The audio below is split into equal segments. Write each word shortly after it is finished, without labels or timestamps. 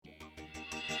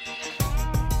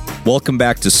Welcome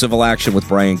back to Civil Action with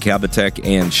Brian Kabatek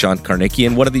and Sean Karnicki.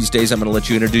 And one of these days, I'm going to let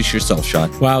you introduce yourself,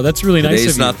 Sean. Wow, that's really nice of you.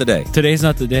 Today's not the day. Today's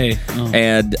not the day. Oh.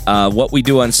 And what we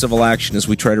do on Civil Action is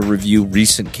we try to review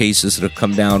recent cases that have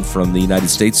come down from the United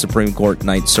States Supreme Court,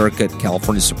 Ninth Circuit,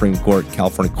 California Supreme Court,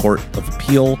 California Court of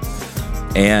Appeal,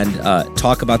 and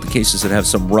talk about the cases that have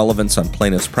some relevance on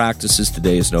plaintiff's practices.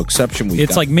 Today is no exception.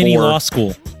 It's like mini law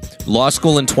school. Law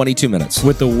school in 22 minutes.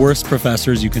 With the worst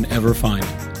professors you can ever find.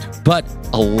 But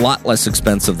a lot less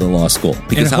expensive than law school.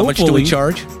 Because how much do we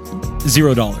charge?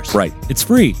 $0. Right. It's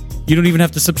free. You don't even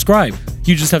have to subscribe.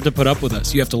 You just have to put up with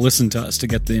us. You have to listen to us to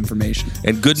get the information.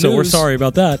 And good news. So we're sorry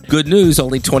about that. Good news,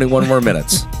 only 21 more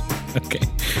minutes. Okay.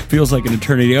 Feels like an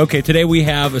eternity. Okay, today we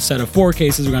have a set of 4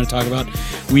 cases we're going to talk about.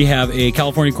 We have a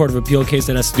California Court of Appeal case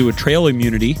that has to do with trail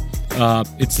immunity.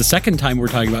 It's the second time we're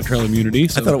talking about trail immunity.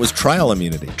 So I thought it was trial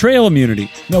immunity. Trail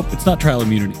immunity. Nope, it's not trial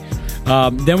immunity.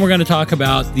 Then we're going to talk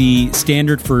about the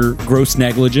standard for gross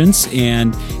negligence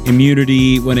and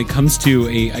immunity when it comes to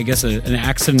an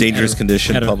accident. Dangerous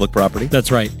condition, public property.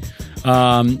 That's right.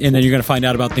 And then you're going to find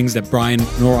out about things that Brian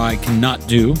nor I cannot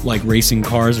do, like racing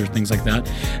cars or things like that.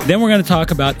 Then we're going to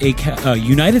talk about a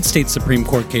United States Supreme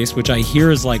Court case, which I hear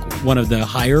is like one of the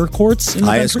higher courts in the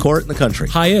Highest country? court in the country.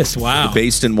 Highest, wow.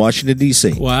 Based in Washington,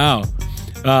 D.C. Wow.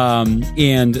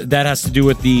 And that has to do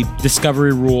with the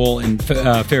Discovery Rule and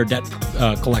Fair Debt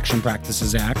Collection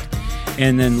Practices Act.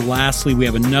 And then lastly, we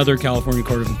have another California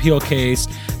Court of Appeal case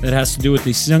that has to do with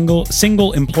the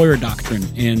single employer doctrine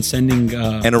and sending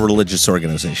and a religious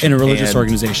organization.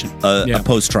 A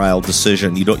post-trial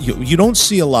decision. You don't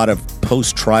see a lot of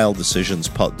post-trial decisions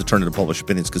that turn into published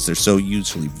opinions because they're so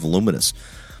usually voluminous.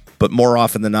 But more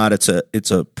often than not,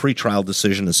 it's a pre-trial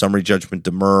decision, a summary judgment,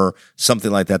 demur, something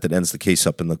like that ends the case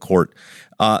up in the court.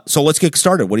 So let's get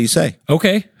started. What do you say?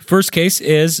 Okay. First case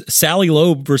is Sally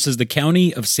Loeb versus the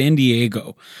County of San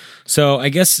Diego. So I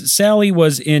guess Sally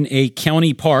was in a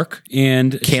county park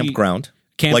and campground,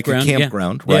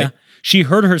 right? Yeah. She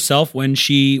hurt herself when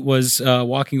she was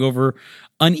walking over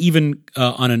on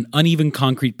an uneven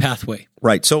concrete pathway.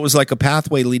 Right. So it was like a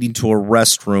pathway leading to a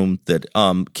restroom that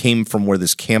came from where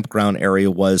this campground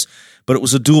area was, but it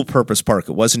was a dual-purpose park.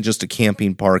 It wasn't just a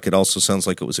camping park. It also sounds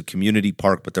like it was a community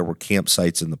park, but there were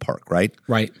campsites in the park, right?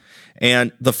 Right.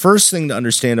 And the first thing to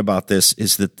understand about this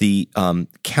is that the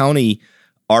county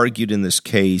argued in this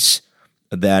case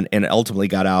that, and ultimately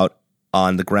got out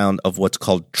on the ground of what's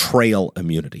called trail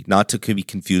immunity, not to be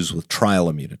confused with trial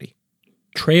immunity.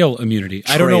 Trail immunity.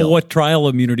 I don't know what trial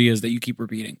immunity is that you keep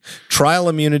repeating. Trial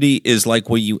immunity is like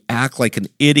where you act like an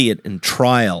idiot in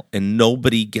trial and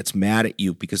nobody gets mad at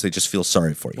you because they just feel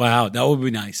sorry for you. Wow, that would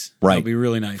be nice. Right. That would be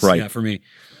really nice. Right. Yeah, for me.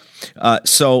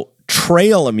 So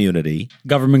trail immunity.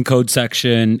 Government Code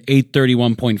Section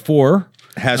 831.4.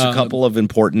 Has a couple of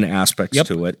important aspects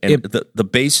to it. And the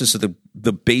basis of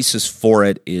the basis for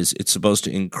it is it's supposed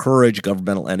to encourage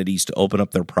governmental entities to open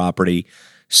up their property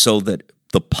so that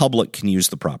the public can use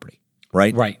the property,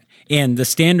 right? Right. And the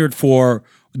standard for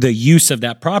the use of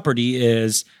that property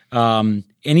is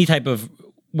any type of,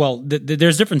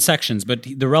 there's different sections, but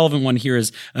the relevant one here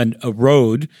is a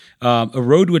road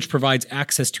which provides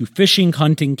access to fishing,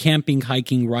 hunting, camping,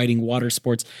 hiking, riding, water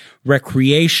sports,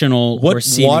 recreational or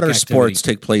scenic What water activity. sports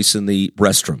take place in the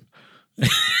restroom?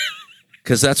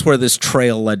 Because that's where this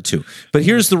trail led to. But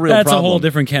here's the real problem. That's a whole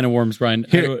different can of worms, Brian.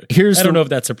 I don't know if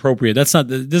that's appropriate. That's not.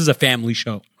 This is a family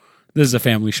show.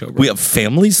 Brian. We have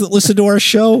families that listen to our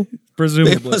show?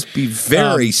 Presumably. They must be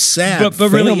very sad.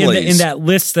 But really, in that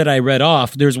list that I read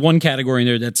off, there's one category in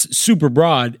there that's super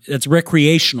broad. That's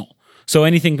recreational. So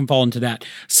anything can fall into that.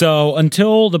 So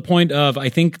until the point of, I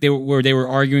think they were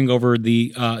arguing over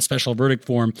the special verdict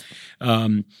form,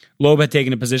 Loeb had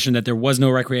taken a position that there was no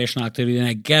recreational activity. And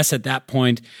I guess at that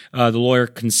point, the lawyer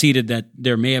conceded that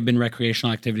there may have been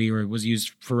recreational activity or it was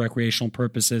used for recreational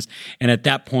purposes. And at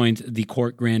that point, the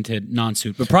court granted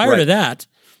non-suit. But prior to that,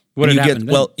 what had happened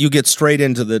then? Well, you get straight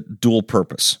into the dual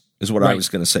purpose. Is what I was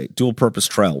going to say. Dual purpose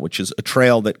trail, which is a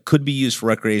trail that could be used for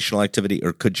recreational activity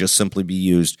or could just simply be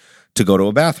used to go to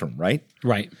a bathroom, right?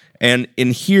 Right. And in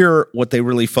here, what they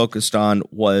really focused on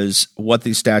was what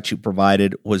the statute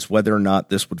provided was whether or not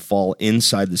this would fall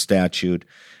inside the statute.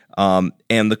 And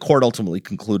the court ultimately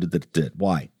concluded that it did.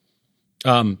 Why?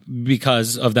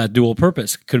 Because of that dual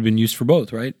purpose. It could have been used for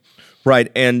both, right?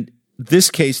 Right. And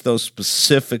this case, though,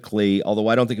 specifically, although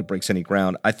I don't think it breaks any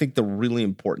ground, I think the really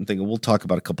important thing, and we'll talk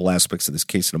about a couple aspects of this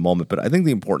case in a moment, but I think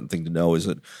the important thing to know is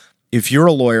that if you're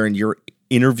a lawyer and you're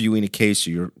interviewing a case or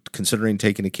you're considering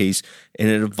taking a case and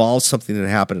it involves something that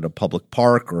happened at a public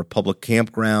park or a public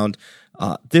campground,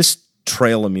 this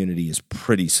trail immunity is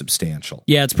pretty substantial.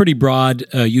 Yeah, it's pretty broad.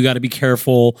 You got to be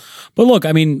careful. But look,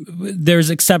 I mean, there's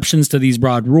exceptions to these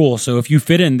broad rules. So if you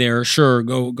fit in there, sure,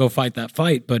 go fight that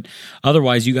fight. But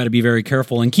otherwise, you got to be very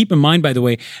careful. And keep in mind, by the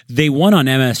way, they won on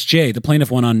MSJ. The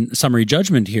plaintiff won on summary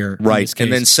judgment here. Right.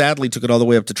 And then sadly took it all the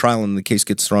way up to trial, and the case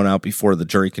gets thrown out before the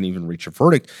jury can even reach a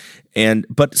verdict.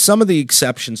 But some of the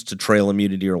exceptions to trail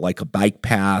immunity are like a bike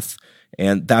path.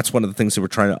 And that's one of the things that we're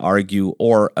trying to argue,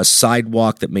 or a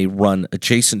sidewalk that may run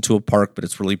adjacent to a park, but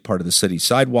it's really part of the city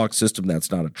sidewalk system.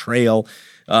 That's not a trail.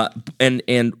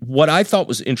 And what I thought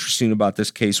was interesting about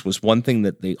this case was one thing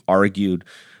that they argued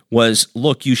was,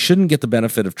 look, you shouldn't get the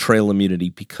benefit of trail immunity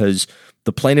because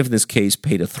the plaintiff in this case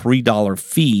paid a $3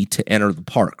 fee to enter the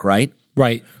park, right?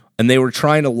 Right. And they were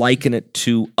trying to liken it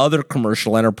to other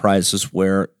commercial enterprises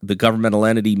where the governmental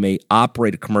entity may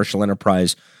operate a commercial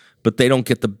enterprise, but they don't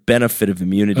get the benefit of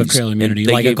immunity. Of trail immunity,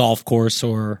 like a golf course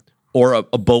or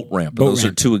a boat ramp. Those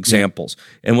are two examples.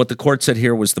 Yeah. And what the court said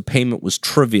here was the payment was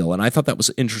trivial, and I thought that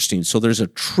was interesting. So there's a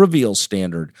trivial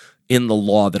standard in the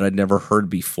law that I'd never heard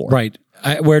before. Right.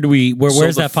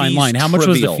 Where's that fine line? How much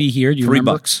was the fee here? Do you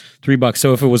remember? $3. $3.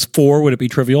 So if it was 4, would it be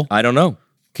trivial? I don't know.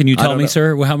 Can you tell me,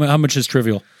 sir? How much is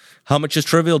trivial? How much is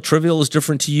trivial? Trivial is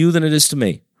different to you than it is to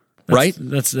me. Right?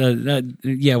 That's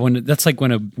like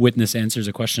when a witness answers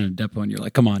a question at a depot and you're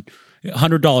like, come on,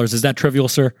 $100. Is that trivial,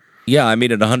 sir? Yeah, I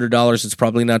mean, at $100, it's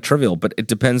probably not trivial, but it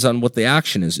depends on what the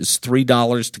action is. Is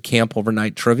 $3 to camp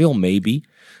overnight trivial? Maybe.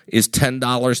 Is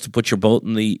 $10 to put your boat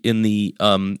in the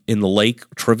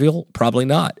lake trivial? Probably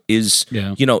not. Is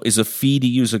a fee to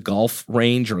use a golf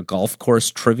range or a golf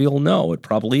course trivial? No, it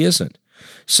probably isn't.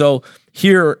 So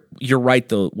here, you're right,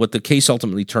 though. What the case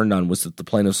ultimately turned on was that the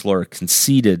plaintiff's lawyer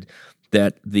conceded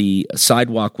that the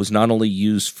sidewalk was not only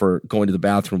used for going to the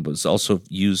bathroom, but was also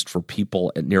used for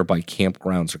people at nearby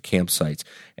campgrounds or campsites.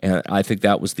 And I think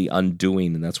that was the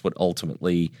undoing, and that's what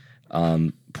ultimately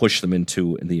pushed them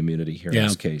into the immunity here in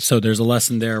this case. So there's a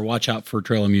lesson there. Watch out for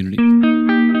trail immunity.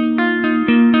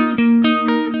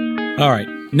 All right.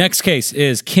 Next case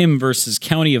is Kim versus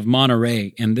County of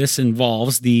Monterey, and this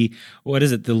involves the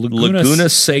Laguna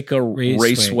Seca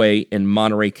Raceway in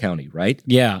Monterey County, right?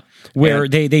 Yeah, where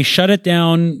they shut it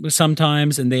down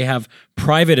sometimes, and they have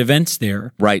private events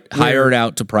there. Right, hire it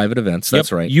out to private events.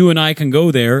 That's right. You and I can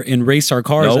go there and race our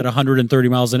cars at 130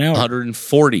 miles an hour.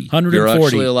 140. You're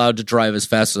actually allowed to drive as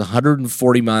fast as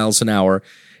 140 miles an hour,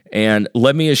 and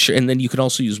and then you can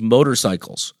also use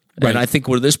motorcycles. Right. And I think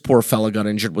where this poor fella got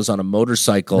injured was on a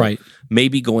motorcycle,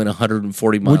 maybe going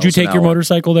 140 miles an hour. Would you take your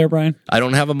motorcycle there, Brian? I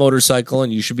don't have a motorcycle,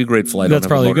 and you should be grateful I don't have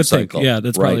a motorcycle. That's probably a good thing. Yeah,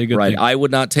 that's probably a good thing. I would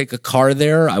not take a car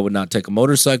there. I would not take a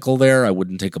motorcycle there. I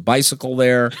wouldn't take a bicycle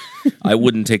there. I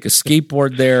wouldn't take a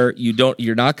skateboard there.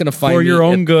 You're not going to find for your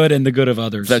own good and the good of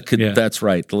others. That's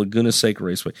right. The Laguna Seca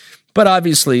Raceway. But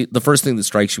obviously, the first thing that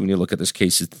strikes you when you look at this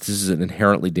case is this is an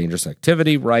inherently dangerous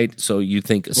activity, right? So you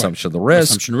think assumption of the risk.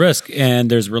 Assumption of risk, and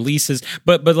there's releases.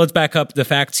 But let's back up the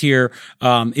facts here.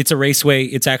 It's a raceway.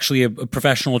 It's actually a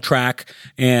professional track,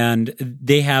 and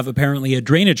they have apparently a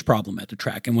drainage problem at the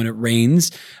track. And when it rains,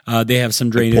 they have some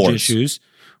drainage issues.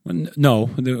 When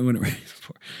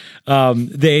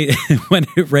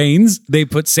it rains, they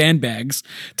put sandbags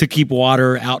to keep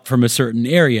water out from a certain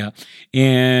area.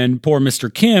 And poor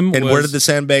Mr. Kim. And where did the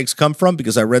sandbags come from?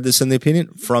 Because I read this in the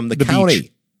opinion from the county.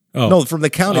 Beach. Oh. No, from the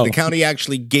county. Oh. The county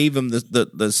actually gave him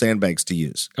the sandbags to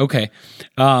use. Okay.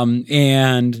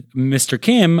 And Mr.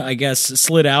 Kim, I guess,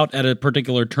 slid out at a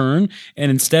particular turn,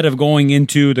 and instead of going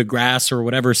into the grass or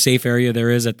whatever safe area there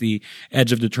is at the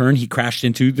edge of the turn, he crashed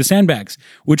into the sandbags,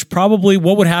 which probably,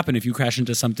 what would happen if you crash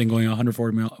into something going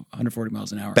 140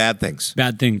 miles an hour? Bad things.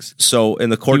 So,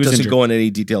 and the court doesn't go into any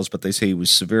details, but they say he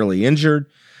was severely injured.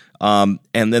 And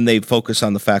then they focus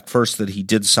on the fact first that he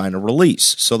did sign a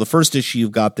release. So the first issue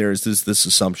you've got there is this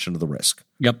assumption of the risk.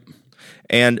 Yep.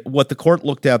 And what the court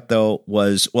looked at, though,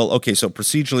 was, so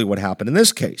procedurally what happened in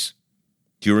this case?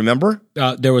 Do you remember?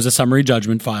 There was a summary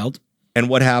judgment filed. And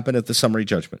what happened at the summary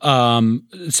judgment?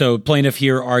 So plaintiff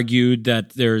here argued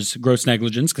that there's gross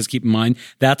negligence, because keep in mind,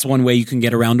 that's one way you can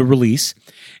get around a release.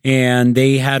 And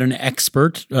they had an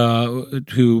expert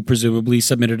who presumably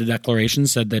submitted a declaration,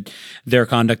 said that their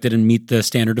conduct didn't meet the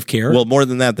standard of care. Well, more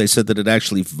than that, they said that it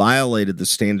actually violated the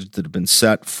standards that have been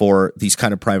set for these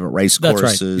kind of private race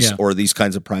courses or these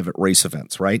kinds of private race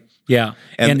events, right? Yeah.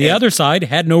 And the other side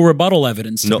had no rebuttal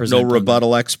evidence to present. No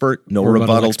rebuttal expert, no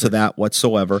rebuttal to that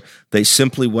whatsoever. They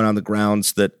simply went on the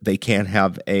grounds that they can't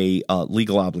have a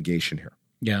legal obligation here.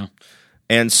 Yeah.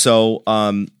 And so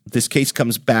this case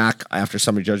comes back after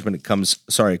summary judgment. It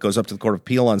goes up to the Court of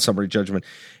Appeal on summary judgment.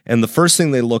 And the first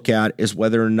thing they look at is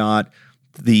whether or not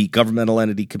the governmental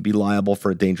entity can be liable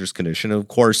for a dangerous condition. And of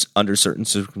course, under certain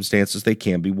circumstances, they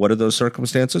can be. What are those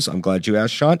circumstances? I'm glad you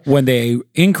asked, Sean. When they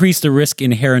increase the risk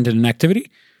inherent in an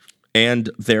activity. And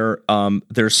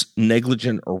there's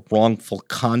negligent or wrongful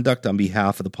conduct on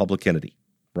behalf of the public entity,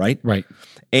 right? Right.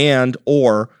 And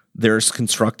or there's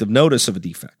constructive notice of a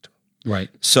defect. Right.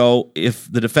 So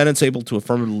if the defendant's able to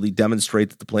affirmatively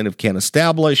demonstrate that the plaintiff can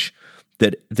establish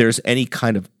that there's any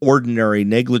kind of ordinary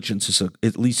negligence,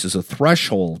 at least as a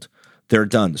threshold, they're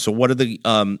done. So what are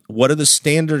the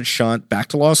standards, Sean? Back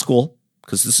to law school,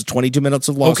 because this is 22 minutes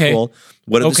of law school.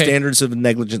 What are the standards of a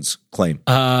negligence claim?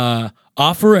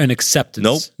 Offer and acceptance.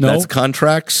 Nope. That's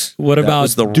contracts. What that about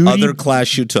was the duty, other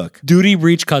class you took? Duty,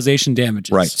 breach, causation,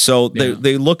 damages. Right. So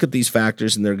they look at these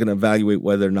factors and they're going to evaluate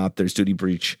whether or not there's duty,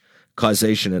 breach,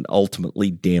 causation, and ultimately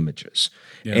damages.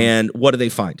 Yeah. And what do they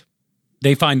find?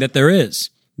 They find that there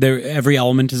is. Every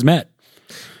element is met.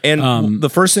 And the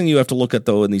first thing you have to look at,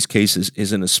 though, in these cases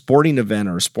is in a sporting event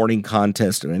or a sporting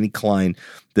contest or any kind,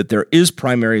 that there is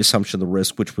primary assumption of the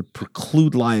risk, which would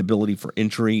preclude liability for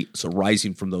injuries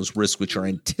arising from those risks which are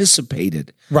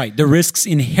anticipated. Right. The risks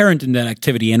inherent in that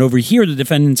activity. And over here, the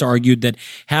defendants argued that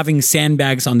having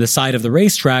sandbags on the side of the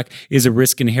racetrack is a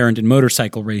risk inherent in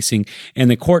motorcycle racing. And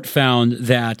the court found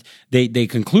that they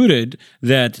concluded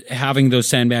that having those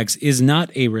sandbags is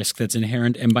not a risk that's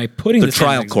inherent. And by putting the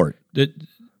trial court.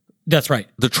 That's right.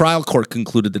 The trial court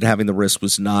concluded that having the risk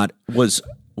was not a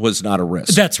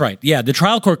risk. That's right. Yeah, the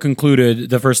trial court concluded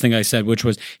the first thing I said, which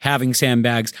was having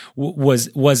sandbags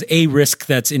was a risk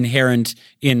that's inherent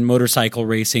in motorcycle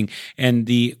racing, and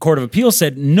the Court of Appeal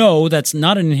said no, that's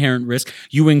not an inherent risk.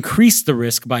 You increase the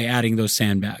risk by adding those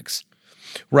sandbags.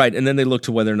 Right, and then they looked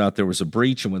to whether or not there was a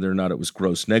breach and whether or not it was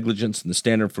gross negligence, and the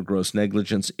standard for gross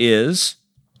negligence is.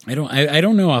 I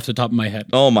don't know off the top of my head.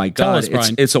 Oh my God! Tell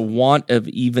us, it's a want of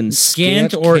even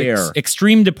scant or care.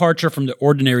 Extreme departure from the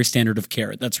ordinary standard of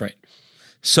care. That's right.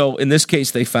 So in this case,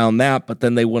 they found that, but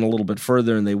then they went a little bit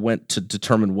further and they went to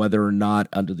determine whether or not,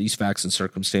 under these facts and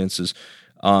circumstances,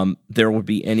 there would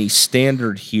be any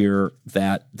standard here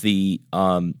that the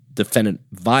defendant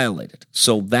violated.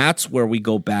 So that's where we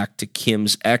go back to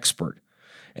Kim's expert.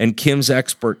 And Kim's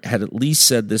expert had at least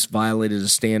said this violated a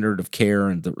standard of care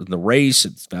in the race,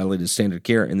 it's violated standard of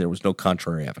care, and there was no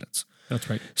contrary evidence. That's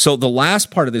right. So the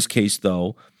last part of this case,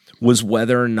 though, was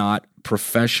whether or not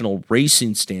professional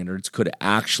racing standards could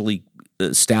actually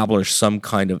establish some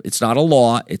kind of, it's not a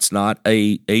law, it's not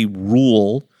a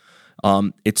rule,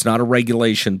 it's not a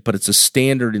regulation, but it's a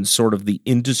standard in sort of the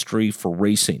industry for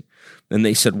racing. And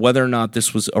they said whether or not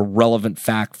this was a relevant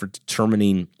fact for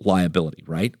determining liability,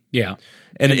 right? Yeah.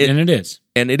 And it is.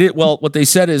 And it is. Well, what they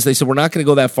said is we're not going to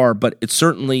go that far, but it's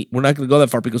certainly, we're not going to go that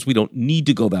far because we don't need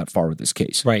to go that far with this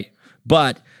case. Right.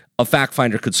 But a fact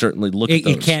finder could certainly look at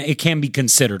those. It can be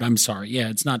considered. I'm sorry.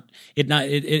 Yeah,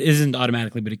 it isn't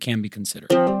automatically, but it can be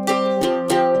considered.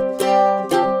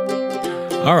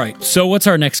 All right. So what's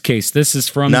our next case? This is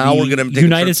from the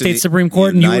United States Supreme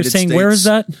Court, and you were saying, where is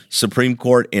that? Supreme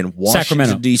Court in Washington,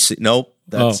 Sacramento. D.C. Nope.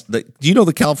 Do you know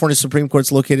the California Supreme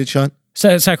Court's located, Sean?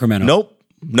 Sacramento. Nope.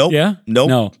 Yeah? Nope.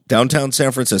 No. Downtown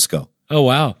San Francisco. Oh,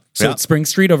 wow. So it's Spring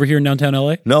Street over here in downtown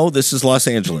L.A.? No, this is Los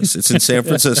Angeles. It's in San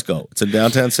Francisco. It's in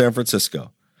downtown San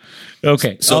Francisco.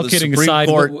 Okay. So all kidding aside,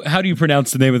 how do you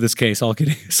pronounce the name of this case? All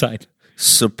kidding aside.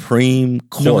 Supreme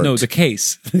Court. No, the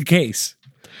case. The case.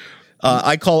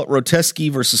 I call it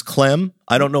Rotesky versus Clem.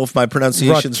 I don't know if my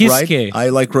pronunciation's right. I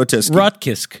like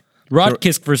Rotesky.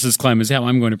 Rotkisk versus Clem is how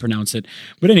I'm going to pronounce it.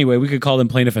 But anyway, we could call them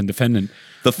plaintiff and defendant.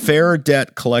 The Fair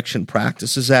Debt Collection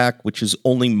Practices Act, which is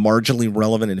only marginally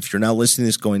relevant. And if you're now listening to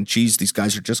this going, geez, these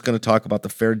guys are just going to talk about the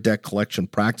Fair Debt Collection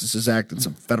Practices Act. It's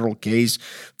a federal case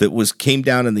that came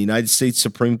down in the United States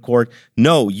Supreme Court.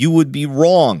 No, you would be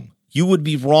wrong. You would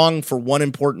be wrong for one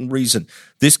important reason.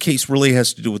 This case really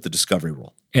has to do with the discovery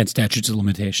rule. And statutes of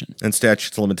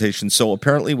limitation. So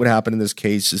apparently what happened in this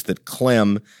case is that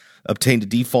Clem obtained a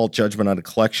default judgment on a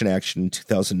collection action in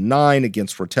 2009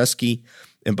 against Rotesky,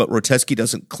 but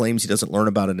Rotesky claims he doesn't learn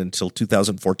about it until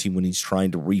 2014 when he's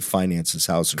trying to refinance his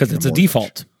house. Because it's a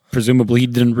default. Presumably he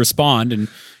didn't respond, and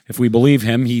if we believe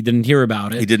him, he didn't hear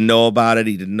about it. He didn't know about it.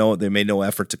 He didn't know it. They made no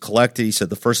effort to collect it. He said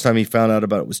the first time he found out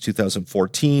about it was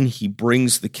 2014. He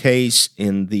brings the case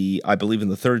I believe in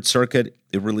the Third Circuit.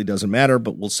 It really doesn't matter,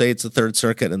 but we'll say it's the Third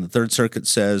Circuit, and the Third Circuit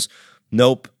says,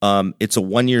 nope, it's a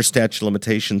 1-year statute of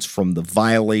limitations from the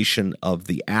violation of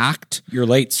the act. You're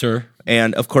late, sir.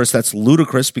 And, of course, that's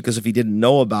ludicrous because if he didn't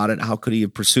know about it, how could he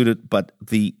have pursued it? But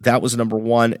that was number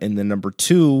one. And then number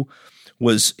two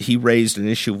was he raised an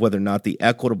issue of whether or not the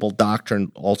equitable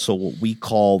doctrine, also what we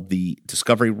call the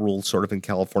discovery rule sort of in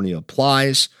California,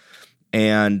 applies.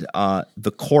 and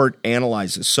the court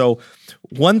analyzes. So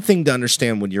one thing to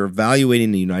understand when you're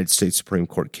evaluating the United States Supreme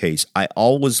Court case, I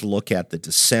always look at the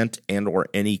dissent and or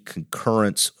any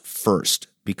concurrence first,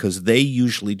 because they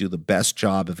usually do the best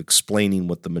job of explaining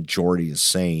what the majority is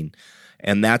saying.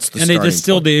 And that's the they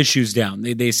distill the issues down.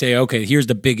 They say, okay, here's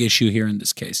the big issue here in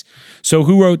this case. So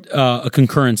who wrote a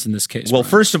concurrence in this case? Well,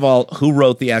 Brian? first of all, who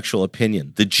wrote the actual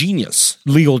opinion? The genius.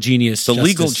 Legal genius.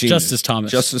 Legal genius. Justice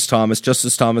Thomas.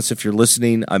 Justice Thomas, if you're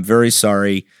listening, I'm very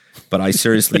sorry, but I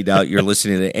seriously doubt you're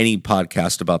listening to any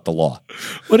podcast about the law.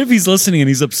 What if he's listening and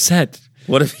he's upset?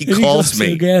 What if he calls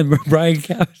me? Again, Brian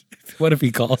Kabatek. What if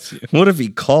he calls you? What if he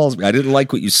calls me? I didn't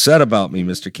like what you said about me,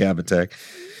 Mr. Kabatek.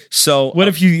 So what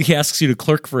if he asks you to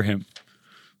clerk for him?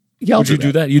 Yeah, would you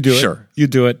do that? You do it. Sure. You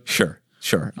do it. Sure.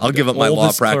 I'll give up my law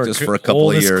practice for a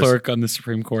couple of years. Clerk on the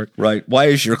Supreme Court. Right. Why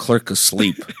is your clerk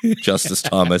asleep, Justice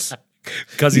Thomas?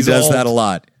 Because he does that a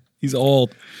lot. He's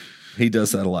old. He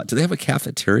does that a lot. Do they have a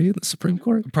cafeteria in the Supreme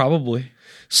Court? Probably.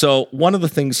 So one of the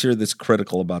things here that's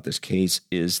critical about this case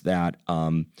is that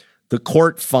the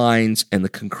court finds and the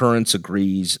concurrence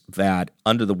agrees that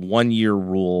under the 1 year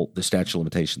rule, the statute of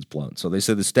limitations blown. So they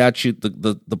say the statute,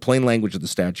 the plain language of the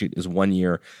statute is 1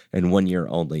 year and 1 year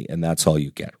only, and that's all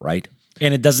you get, right?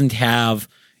 And it doesn't have,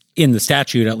 in the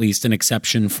statute at least, an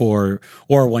exception for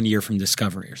or 1 year from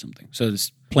discovery or something. So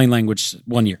this plain language,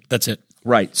 1 year. That's it.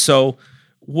 Right. So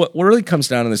what really comes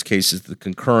down in this case is the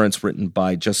concurrence written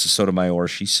by Justice Sotomayor.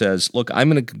 She says, look, I'm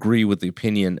going to agree with the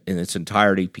opinion in its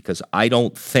entirety because I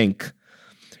don't think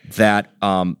that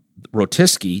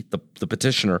Rotisky, the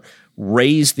petitioner,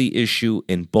 raised the issue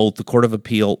in both the Court of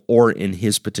Appeal or in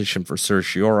his petition for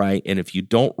certiorari. And if you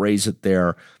don't raise it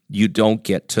there, you don't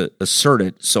get to assert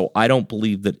it. So I don't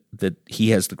believe that he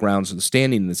has the grounds and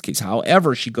standing in this case.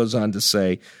 However, she goes on to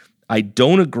say, I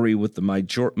don't agree with the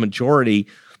majority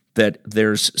that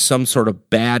there's some sort of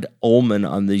bad omen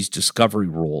on these discovery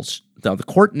rules. Now, the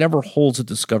court never holds a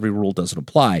discovery rule doesn't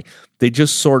apply. They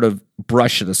just sort of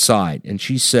brush it aside. And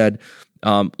she said,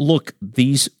 look,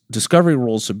 these discovery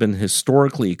rules have been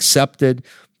historically accepted.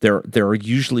 They're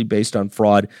usually based on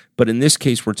fraud. But in this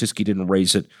case, Rotisky didn't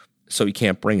raise it, so he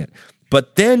can't bring it.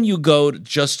 But then you go to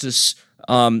Justice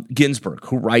Ginsburg,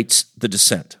 who writes the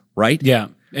dissent, right? Yeah,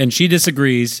 and she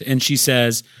disagrees, and she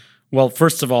says, well,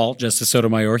 first of all, Justice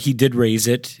Sotomayor, he did raise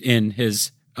it in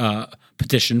his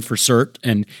petition for cert,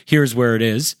 and here's where it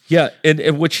is. Yeah,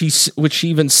 and which he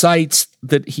even cites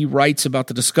that he writes about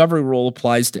the discovery rule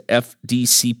applies to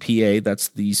FDCPA, that's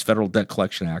the Federal Debt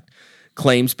Collection Act,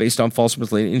 claims based on false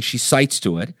misleading, and she cites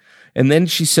to it. And then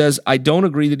she says, I don't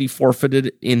agree that he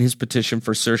forfeited in his petition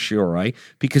for certiorari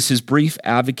because his brief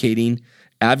advocated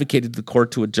the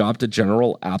court to adopt a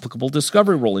general applicable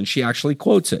discovery rule, and she actually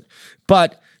quotes it.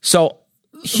 But so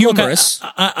humorous.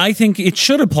 Look, I think it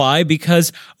should apply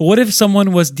because what if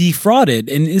someone was defrauded?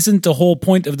 And isn't the whole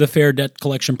point of the Fair Debt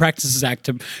Collection Practices Act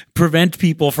to prevent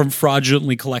people from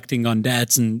fraudulently collecting on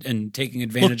debts and taking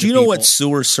advantage of people? Do you know what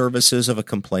sewer service is of a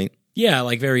complaint? Yeah,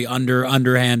 like very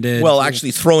underhanded. Well,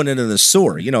 actually throwing it in the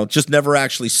sewer, just never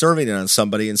actually serving it on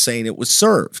somebody and saying it was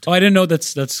served. Oh, I didn't know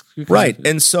that's right.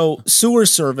 And so sewer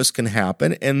service can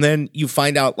happen, and then you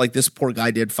find out, like this poor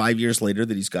guy did 5 years later,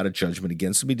 that he's got a judgment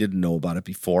against him. He didn't know about it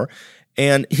before,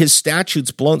 and his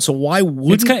statute's blown. So why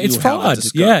wouldn't it's you fraud? Have a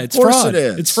discovery? Yeah, it's of course fraud. It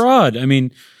is. It's fraud. I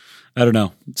mean, I don't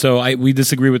know. So we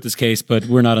disagree with this case, but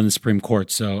we're not on the Supreme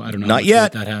Court, so I don't know. Not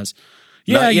yet. What that has.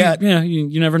 Not yet.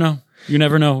 You never know. You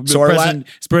never know. So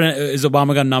is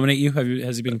Obama going to nominate you?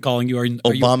 Has he been calling you?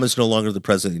 Obama's no longer the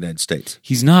president of the United States.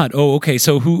 He's not. Oh, okay.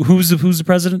 So who's the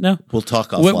president now? We'll talk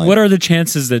offline. What are the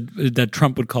chances that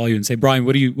Trump would call you and say, Brian,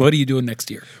 what are you doing next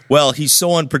year? Well, he's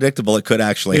so unpredictable it could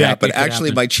actually happen. Actually,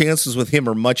 happen. My chances with him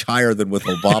are much higher than with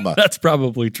Obama. That's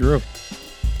probably true.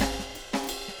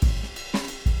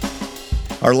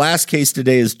 Our last case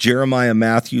today is Jeremiah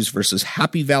Matthews versus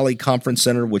Happy Valley Conference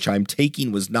Center, which I'm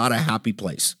taking was not a happy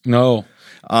place. No.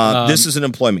 This is an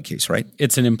employment case, right?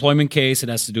 It's an employment case. It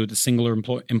has to do with the singular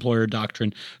employer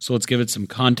doctrine. So let's give it some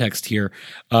context here.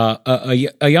 A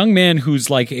young man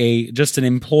who's like just an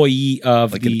employee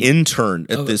of an intern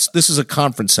at this. This is a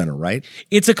conference center, right?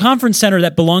 It's a conference center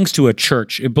that belongs to a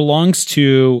church. It belongs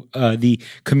to the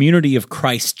Community of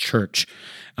Christ Church.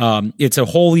 It's a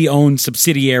wholly owned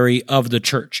subsidiary of the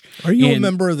church. Are you a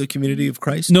member of the Community of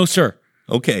Christ? No, sir.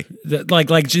 Okay.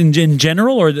 Like in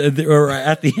general, or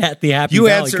at the Happy Valley. You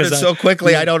answered it so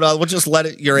quickly. I don't know. We'll just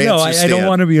let your answer stand. I don't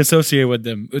want to be associated with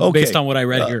them based on what I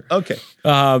read here. Okay.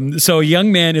 So a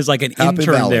young man is like an Happy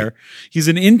intern Valley. there. He's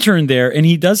an intern there, and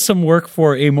he does some work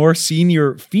for a more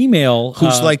senior female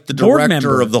who's like the board director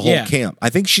member. of the whole camp.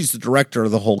 I think she's the director of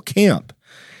the whole camp.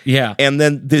 Yeah. And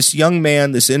then this young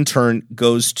man, this intern,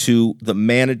 goes to the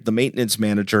maintenance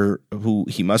manager who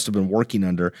he must have been working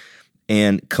under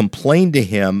and complained to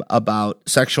him about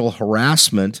sexual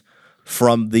harassment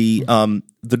from the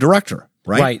director.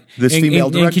 Right. This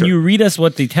female director. And can you read us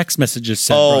what the text messages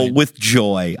said? Oh, Brian? with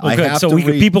joy. Oh, good. So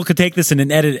people could take this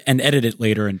and edit it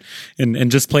later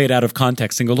and just play it out of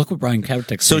context and go, look what Brian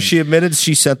Kabatek's So saying. she admitted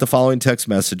she sent the following text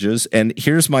messages, and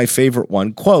here's my favorite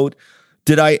one. Quote,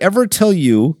 "Did I ever tell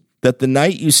you that the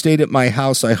night you stayed at my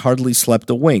house, I hardly slept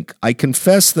a wink? I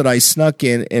confess that I snuck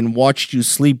in and watched you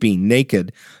sleeping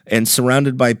naked and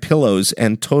surrounded by pillows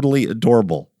and totally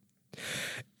adorable."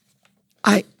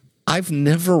 I've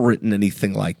never written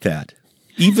anything like that,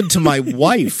 even to my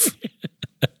wife.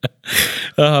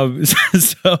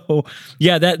 So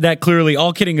yeah, that clearly,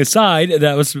 all kidding aside,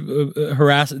 that was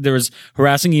there was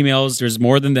harassing emails. There's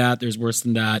more than that. There's worse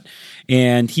than that.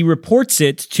 And he reports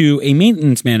it to a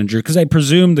maintenance manager because I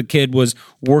presume the kid was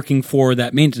working for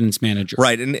that maintenance manager.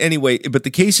 Right. And anyway, but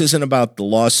the case isn't about the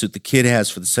lawsuit the kid has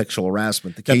for the sexual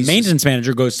harassment. The maintenance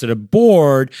manager goes to the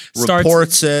board,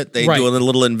 reports it. They do a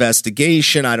little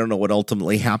investigation. I don't know what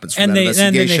ultimately happens from that investigation.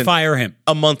 And then they fire him.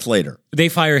 A month later. They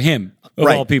fire him. Of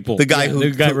all people, the guy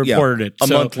reported it a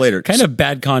month later. Kind of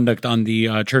bad conduct on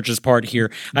the church's part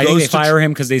here. I think they fire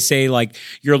him because they say like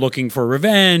you're looking for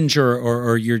revenge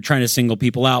or you're trying to single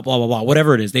people out, blah blah blah,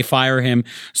 whatever it is. They fire him.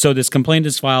 So this complaint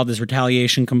is filed, this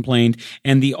retaliation complaint,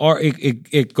 and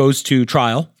it goes to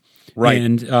trial. Right,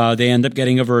 and they end up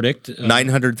getting a verdict,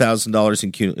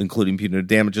 $900,000 including punitive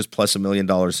damages, plus $1 million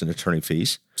in attorney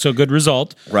fees. So good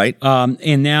result, right?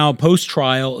 And now post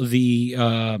trial,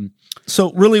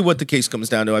 So really what the case comes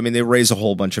down to, I mean, they raise a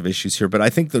whole bunch of issues here, but I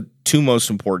think the two most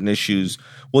important issues,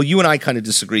 well, you and I kind of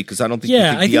disagree because I don't think,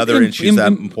 the other issues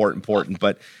that important,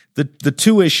 but the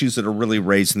two issues that are really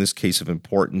raised in this case of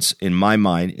importance in my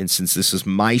mind, and since this is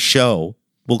my show,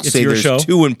 we'll say there's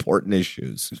two important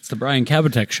issues. It's the Brian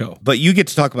Kabatek show. But you get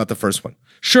to talk about the first one.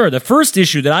 Sure. The first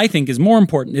issue that I think is more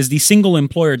important is the single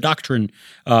employer doctrine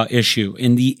issue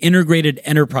in the integrated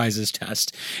enterprises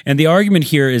test. And the argument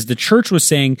here is the church was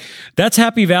saying that's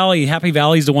Happy Valley. Happy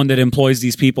Valley is the one that employs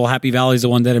these people. Happy Valley is the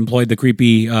one that employed the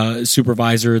creepy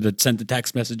supervisor that sent the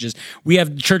text messages.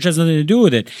 The church has nothing to do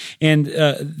with it. And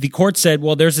the court said,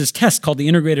 well, there's this test called the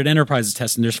integrated enterprises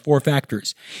test, and there's 4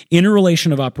 factors: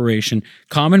 interrelation of operation,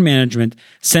 common management,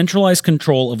 centralized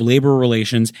control of labor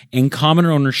relations, and common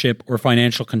ownership or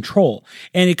financial control.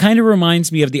 And it kind of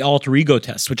reminds me of the alter ego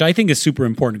test, which I think is super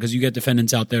important because you get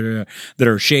defendants out there that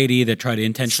are shady, that try to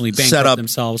intentionally bankrupt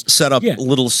themselves. Set up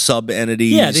little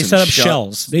sub-entities. Yeah, they set up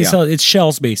shells. It's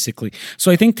shells, basically. So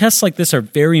I think tests like this are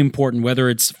very important, whether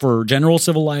it's for general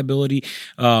civil liability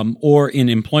or in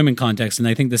employment context. And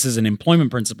I think this is an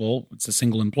employment principle. It's a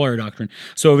single employer doctrine.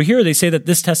 So over here, they say that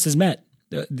this test is met.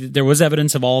 There was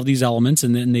evidence of all of these elements,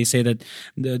 and then they say that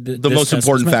the most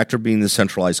important factor being the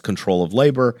centralized control of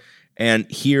labor. And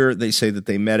here they say that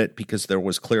they met it because there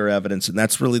was clear evidence, and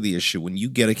that's really the issue. When you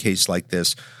get a case like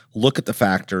this, look at the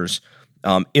factors: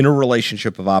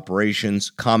 interrelationship of operations,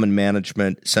 common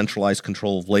management, centralized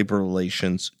control of labor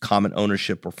relations, common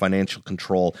ownership or financial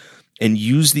control. And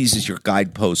use these as your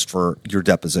guidepost for your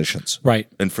depositions, right?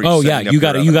 And for you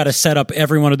got to set up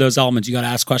every one of those elements. You got to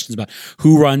ask questions about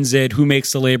who runs it, who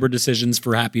makes the labor decisions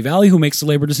for Happy Valley, who makes the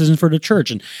labor decisions for the church,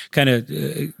 and kind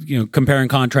of compare and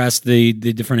contrast the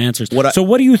different answers.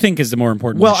 What do you think is the more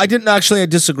important? Well, issue? I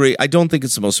disagree. I don't think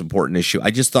it's the most important issue. I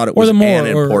just thought it was an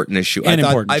important issue.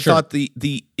 I thought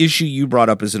the issue you brought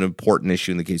up is an important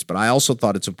issue in the case, but I also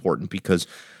thought it's important because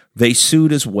they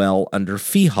sued as well under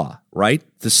FEHA, right?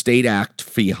 The State Act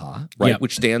FEHA, right? Yep.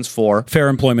 Which stands for Fair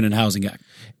Employment and Housing Act.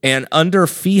 And under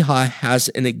FEHA has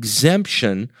an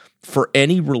exemption for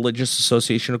any religious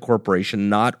association or corporation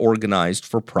not organized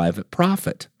for private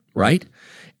profit, right?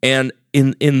 And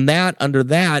in that, under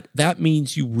that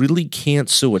means you really can't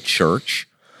sue a church.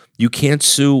 You can't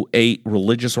sue a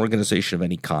religious organization of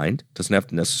any kind. Doesn't have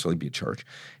to necessarily be a church.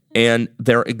 And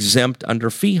they're exempt under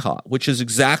FEHA, which is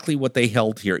exactly what they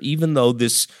held here. Even though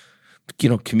this,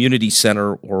 community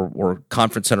center or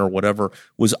conference center or whatever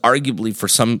was arguably for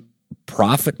some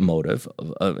profit motive,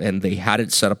 and they had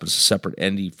it set up as a separate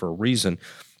entity for a reason,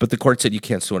 but the court said you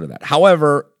can't sue under that.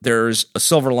 However, there's a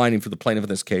silver lining for the plaintiff in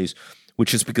this case,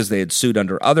 which is because they had sued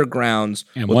under other grounds.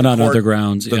 And one on other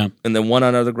grounds, And then one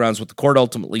on other grounds. What the court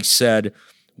ultimately said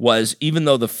was, even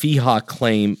though the FEHA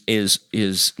claim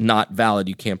is not valid,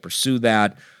 you can't pursue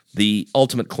that. The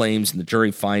ultimate claims and the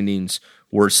jury findings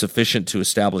were sufficient to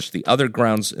establish the other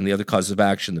grounds and the other causes of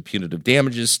action. The punitive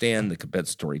damages stand, the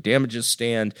compensatory damages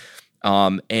stand,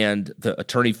 and the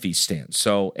attorney fee stands.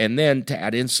 So, and then to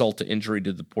add insult to injury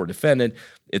to the poor defendant,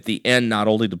 at the end, not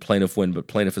only did plaintiff win, but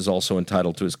plaintiff is also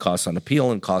entitled to his costs on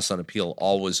appeal, and costs on appeal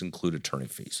always include attorney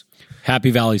fees.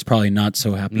 Happy Valley's probably not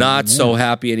so happy. Not so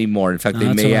happy anymore. In fact,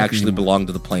 they may actually belong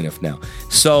to the plaintiff now.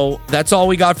 So that's all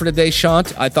we got for today,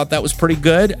 Shant. I thought that was pretty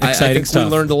good. I think stuff.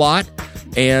 We learned a lot.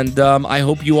 And I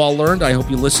hope you all learned. I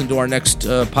hope you listen to our next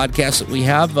podcast that we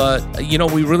have.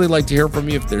 We really like to hear from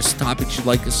you. If there's topics you'd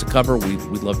like us to cover,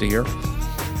 we'd love to hear.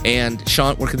 And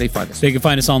Sean, where can they find us? They can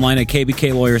find us online at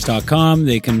kbklawyers.com.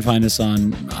 They can find us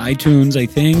on iTunes, I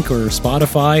think, or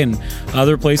Spotify and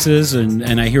other places.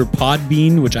 And I hear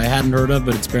Podbean, which I hadn't heard of,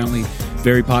 but it's apparently a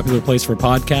very popular place for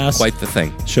podcasts. Quite the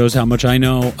thing. Shows how much I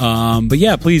know. But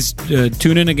yeah, please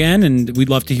tune in again, and we'd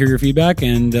love to hear your feedback.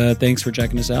 And thanks for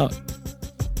checking us out.